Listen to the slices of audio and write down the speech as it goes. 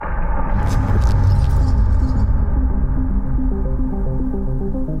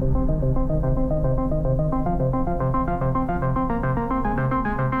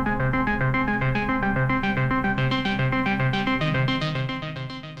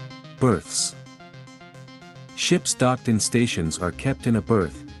Berths. Ships docked in stations are kept in a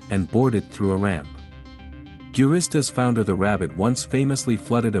berth, and boarded through a ramp. Gurista's founder the Rabbit once famously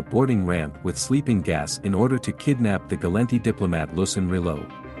flooded a boarding ramp with sleeping gas in order to kidnap the Galenti diplomat Lucien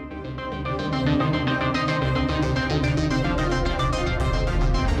Rilot.